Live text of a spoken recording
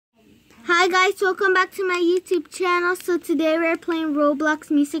Hi guys, welcome back to my YouTube channel. So today we're playing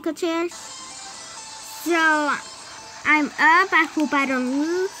Roblox musical chairs. So I'm up. I hope I don't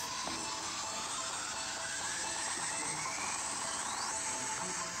lose.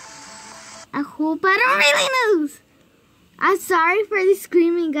 I hope I don't really lose. I'm sorry for the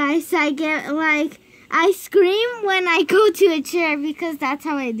screaming, guys. I scream when I go to a chair because that's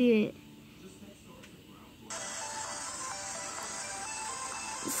how I do it.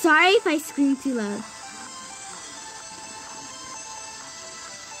 Sorry if I scream too loud.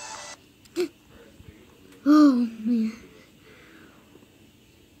 Oh man.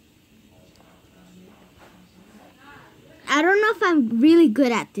 I don't know if I'm really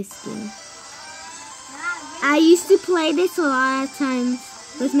good at this game. I used to play this a lot of times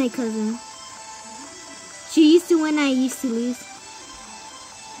with my cousin. She used to win, I used to lose.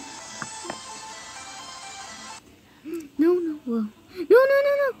 No, whoa. No.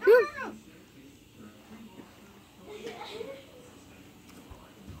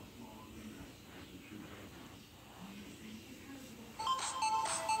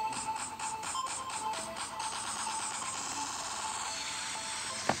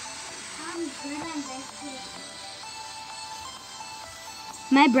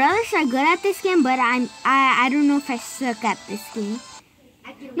 My brothers are good at this game, but I don't know if I suck at this game.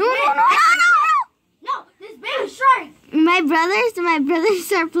 No, this baby shark. My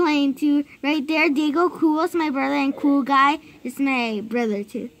brothers are playing too. Right there, Diego Cool is my brother, and Cool Guy is my brother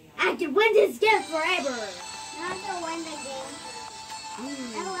too. I can win this game forever. Not to win the game.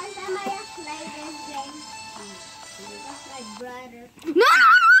 And one time I played this game with my brother. No!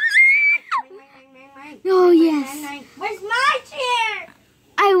 Oh yes. Where's my chair?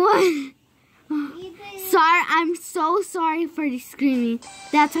 I won. Sorry, I'm so sorry for the screaming.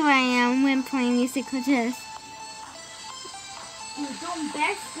 That's how I am when playing musical chairs. You don't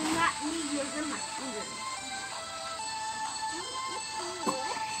best do not leave yours in my fingers.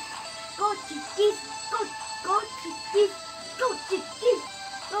 Go chickies, go chickies, go chickies,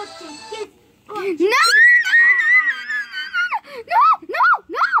 go chickies, go chickies.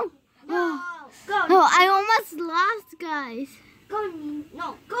 No! Oh, I almost lost, guys. Go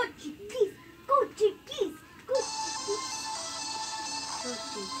chickies, go chickies, go chickies. Go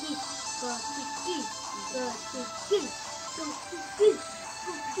chickies, go chickies, go chickies, go chickies,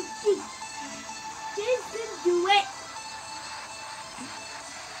 go chickies. Jason, do it.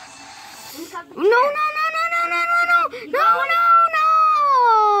 No.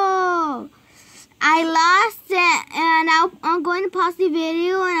 I lost it, and I'm going to pause the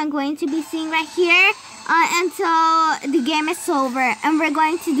video, and I'm going to be sitting right here until the game is over, and we're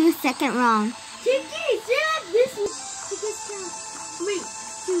going to do second round. Chickies, yeah, this is count. 3,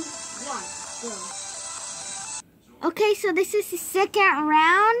 2, 1, go. Okay, so this is the second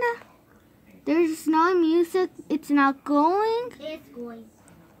round. There's no music. It's not going. It's going.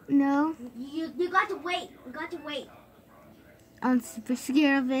 No. You got to wait. You got to wait. I'm super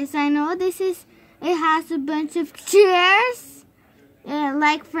scared of this. I know it has a bunch of chairs,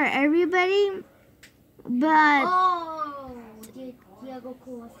 like for everybody, but Diego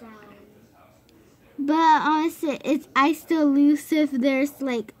Cool sound. But honestly, I still lose if there's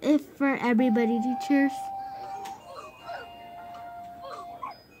if for everybody to cheers.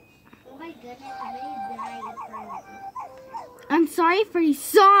 Oh my goodness, I really died in front of you. I'm sorry for the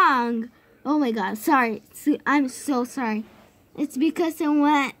song. Oh my god, sorry. I'm so sorry. It's because the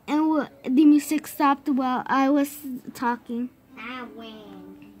music stopped while I was talking. I win.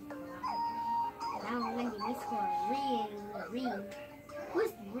 I win the music for Ring.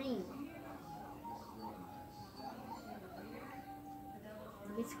 Who's Ring?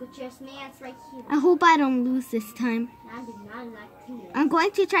 Musical chairs man's right here. I hope I don't lose this time. I did not like to. I'm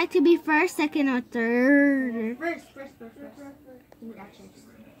going to try to be first, second, or third. First. Give me that chance.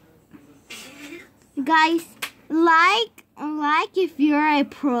 Guys, like if you're a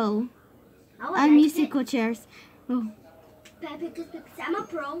pro on musical chairs. Oh. Because I'm a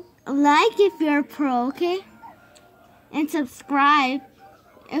pro. Like if you're a pro, okay? And subscribe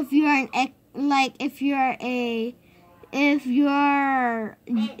if you're if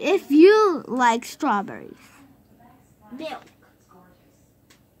you like strawberries. Milk.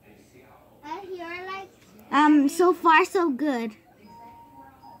 You're like. So far so good.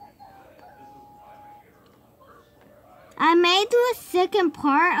 I may do a second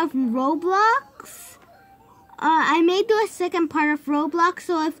part of Roblox.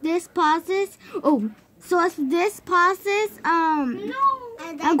 So if this pauses,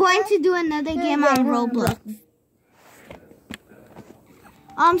 I'm going to do another game on Roblox.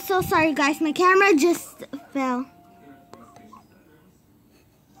 I'm so sorry, guys. My camera just fell.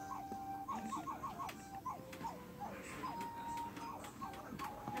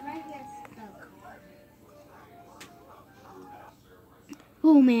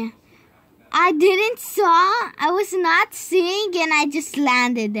 Oh man. I didn't saw. I was not seeing and I just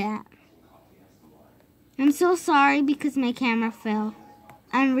landed that. I'm so sorry because my camera fell.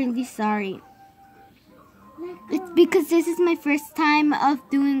 I'm really sorry. It's because this is my first time of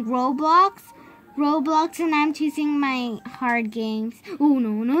doing Roblox, and I'm choosing my hard games. Oh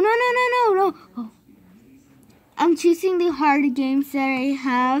no. Oh. I'm choosing the hard games that I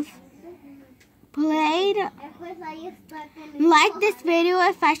have played. Like this video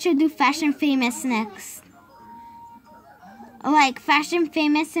if I should do Fashion Famous next. Like Fashion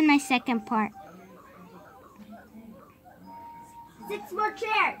Famous in my second part. 6 more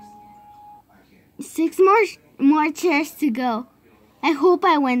chairs. 6 more chairs to go. I hope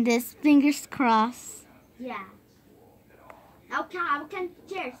I win this. Fingers crossed. Yeah. I'll count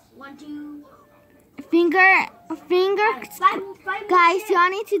chairs. 1, 2. Finger. Five Guys, chairs. y'all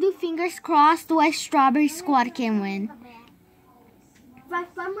need to do fingers crossed why Strawberry Squad can win. 5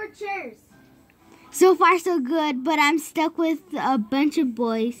 more chairs. So far so good, but I'm stuck with a bunch of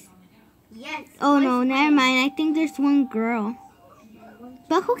boys. Yes. Oh boys no, win. never mind. I think there's one girl.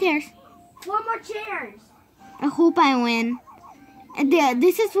 But who cares? 4 more chairs. I hope I win. And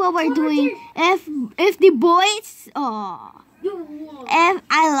this is what we're 4 more doing. chairs. If the boys, You won. if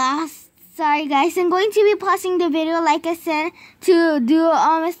I lost, sorry guys. I'm going to be pausing the video, like I said, to do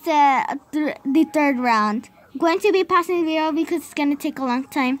almost the third round. I'm going to be pausing the video because it's gonna take a long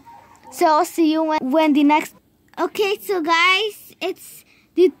time. So I'll see you when the next. Okay, so guys, it's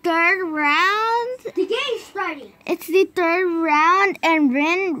the third round. The game's starting. It's the third round, and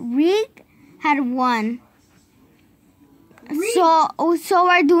Rick had won. So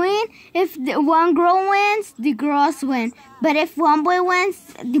we're doing, if one girl wins, the girls win. But if one boy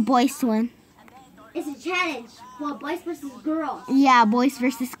wins, the boys win. It's a challenge for boys versus girls. Yeah, boys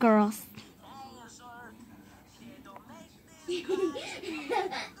versus girls.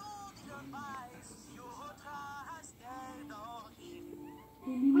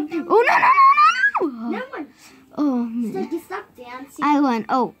 Oh no! No one. Oh So man, you stop dancing. I won.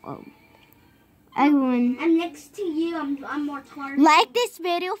 Oh, I won. I'm next to you. I'm more taller. Like this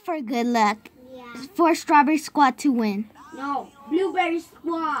video for good luck. Yeah. For Strawberry Squad to win. No, Blueberry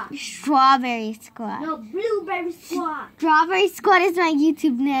Squad. Strawberry Squad. No, Blueberry Squad. Strawberry Squad is my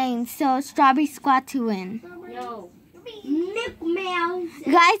YouTube name, so Strawberry Squad to win. No, Milk Mouse.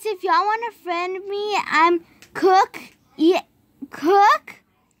 Guys, if y'all want to friend me, I'm Cook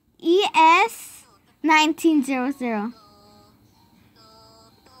ES 1900.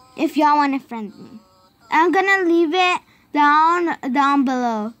 If y'all want to friend me, I'm gonna leave it down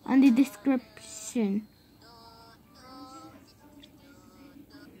below on the description.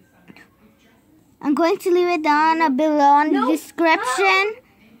 I'm going to leave it down below on the description,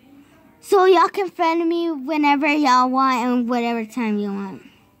 so y'all can friend me whenever y'all want and whatever time you want.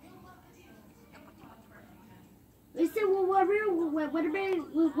 Listen,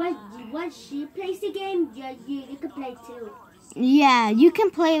 when she plays the game, yeah, you can play too. Yeah, you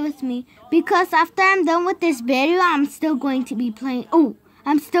can play with me because after I'm done with this video, I'm still going to be playing. Oh,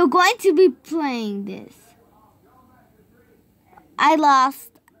 I'm still going to be playing this. I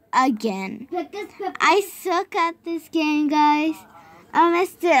lost again. I suck at this game, guys. I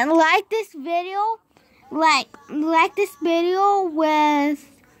missed it. Like this video, like this video with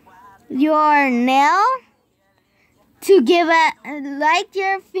your nail to give a like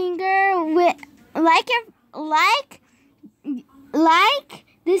your finger with like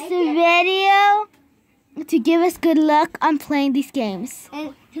this video to give us good luck on playing these games.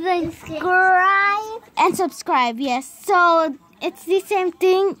 And subscribe. And subscribe, yes. So it's the same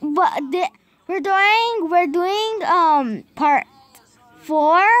thing, but we're doing part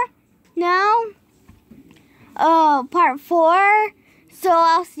 4 now. Part 4. So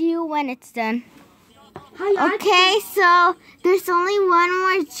I'll see you when it's done. Okay, so there's only one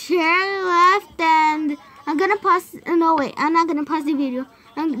more chair left, and I'm gonna pause. No, wait, I'm not gonna pause the video.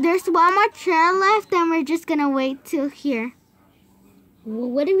 There's one more chair left, and we're just gonna wait till here. Well,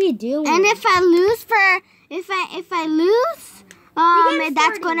 what are we doing? And if I lose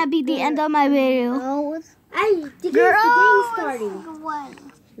that's gonna be the end of my video. The game's starting.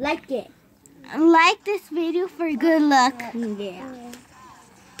 Like it. Like this video for good luck. Yeah.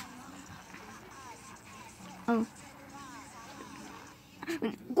 Oh.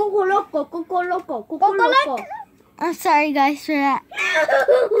 Coco Loco, Coco Loco, Coco Loco. I'm sorry guys for that.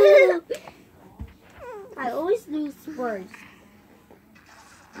 I always lose first.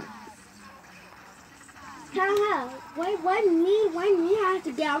 Why me have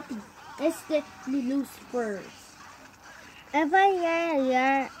to get out the lose first? If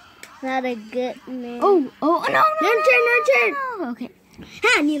you're not a good man. Oh no. No turn. Okay.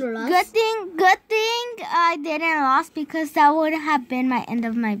 Ha, neither lost. Good thing I didn't lose because that would have been my end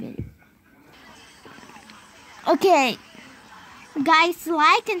of my video. Okay. Guys,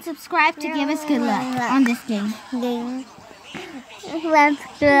 like and subscribe to give us good luck on this game. Let's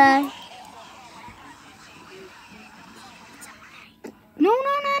go. No.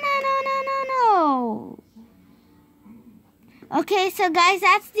 Okay, so guys,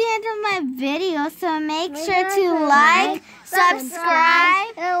 that's the end of my video. So make sure to like,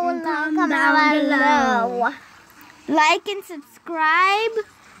 subscribe, and comment down below. Like and subscribe,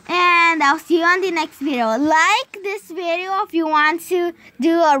 and I'll see you on the next video. Like this video if you want to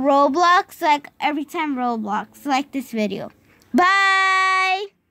do a Roblox, like every time Roblox, like this video. Bye!